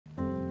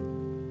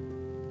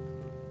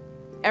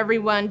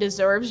everyone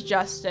deserves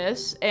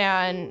justice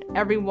and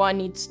everyone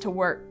needs to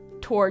work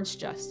towards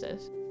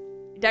justice.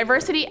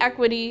 Diversity,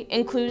 equity,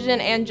 inclusion,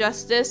 and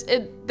justice,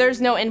 there's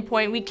no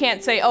endpoint. We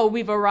can't say, oh,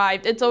 we've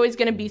arrived. It's always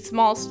gonna be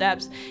small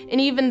steps. And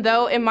even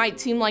though it might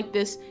seem like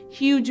this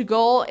huge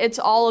goal, it's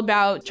all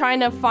about trying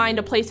to find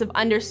a place of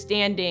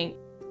understanding.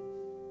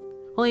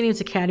 Holy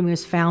Names Academy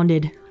was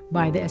founded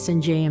by the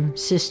SNJM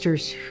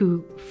sisters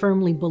who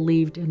firmly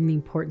believed in the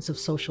importance of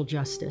social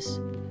justice.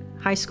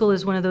 High school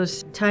is one of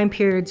those time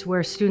periods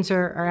where students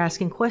are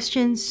asking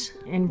questions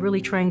and really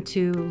trying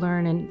to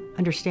learn and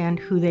understand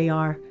who they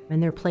are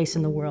and their place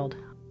in the world.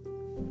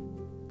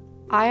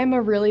 I am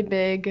a really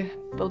big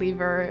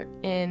believer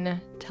in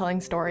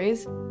telling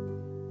stories.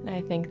 And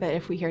I think that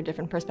if we hear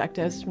different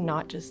perspectives from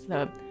not just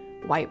the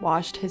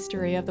whitewashed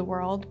history of the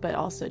world, but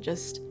also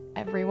just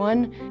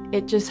everyone,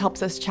 it just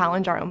helps us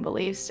challenge our own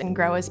beliefs and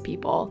grow as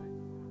people.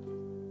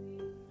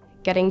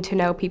 Getting to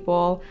know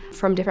people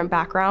from different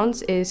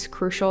backgrounds is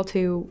crucial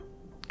to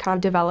kind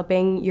of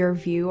developing your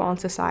view on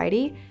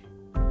society.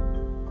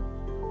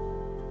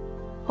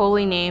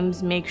 Holy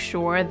Names make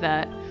sure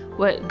that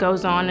what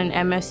goes on in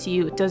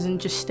MSU doesn't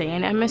just stay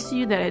in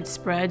MSU, that it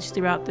spreads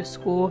throughout the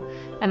school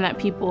and that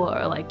people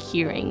are like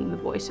hearing the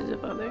voices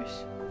of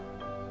others.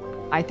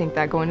 I think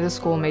that going to the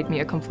school made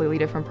me a completely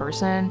different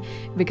person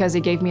because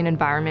it gave me an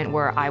environment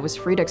where I was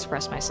free to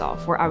express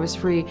myself, where I was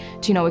free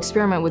to,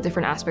 experiment with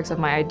different aspects of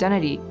my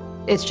identity.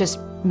 It's just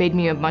made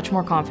me a much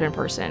more confident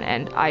person,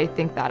 and I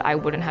think that I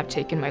wouldn't have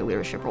taken my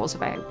leadership roles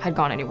if I had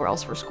gone anywhere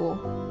else for school.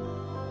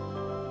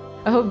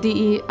 I hope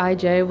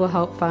DEIJ will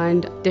help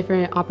find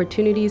different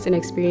opportunities and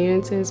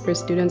experiences for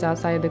students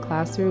outside the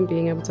classroom,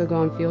 being able to go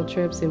on field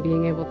trips and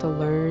being able to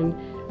learn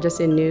just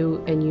in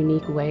new and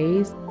unique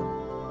ways.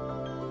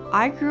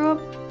 I grew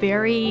up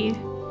very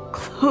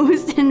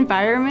closed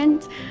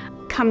environment.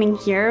 Coming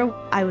here,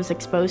 I was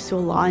exposed to a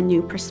lot of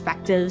new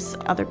perspectives.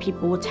 Other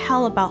people would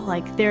tell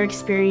about their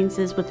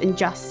experiences with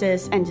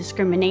injustice and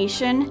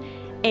discrimination,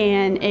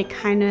 and it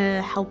kind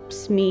of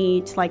helps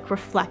me to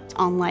reflect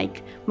on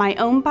my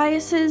own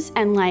biases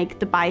and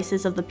the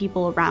biases of the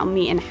people around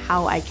me and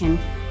how I can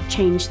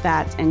change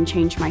that and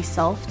change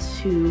myself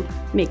to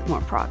make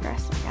more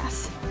progress, I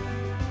guess.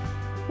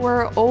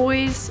 We're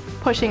always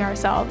pushing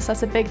ourselves.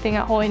 That's a big thing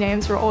at Holy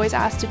Names. We're always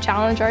asked to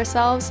challenge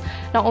ourselves,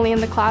 not only in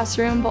the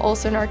classroom, but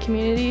also in our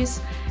communities.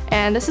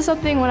 And this is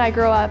something when I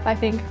grow up, I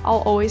think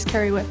I'll always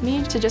carry with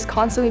me, to just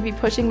constantly be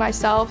pushing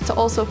myself to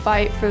also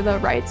fight for the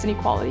rights and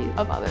equality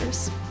of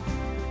others.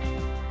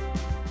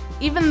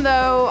 Even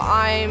though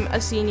I'm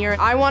a senior,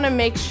 I want to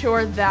make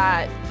sure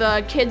that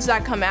the kids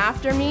that come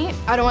after me,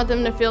 I don't want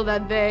them to feel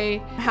that they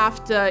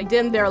have to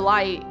dim their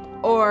light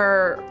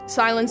or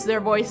silence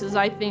their voices.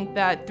 I think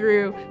that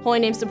through Holy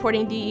Names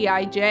supporting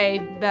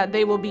DEIJ, that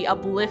they will be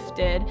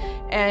uplifted,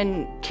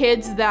 and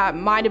kids that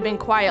might have been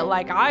quiet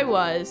like I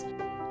was,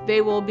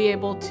 they will be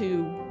able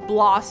to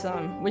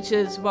blossom, which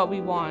is what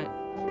we want.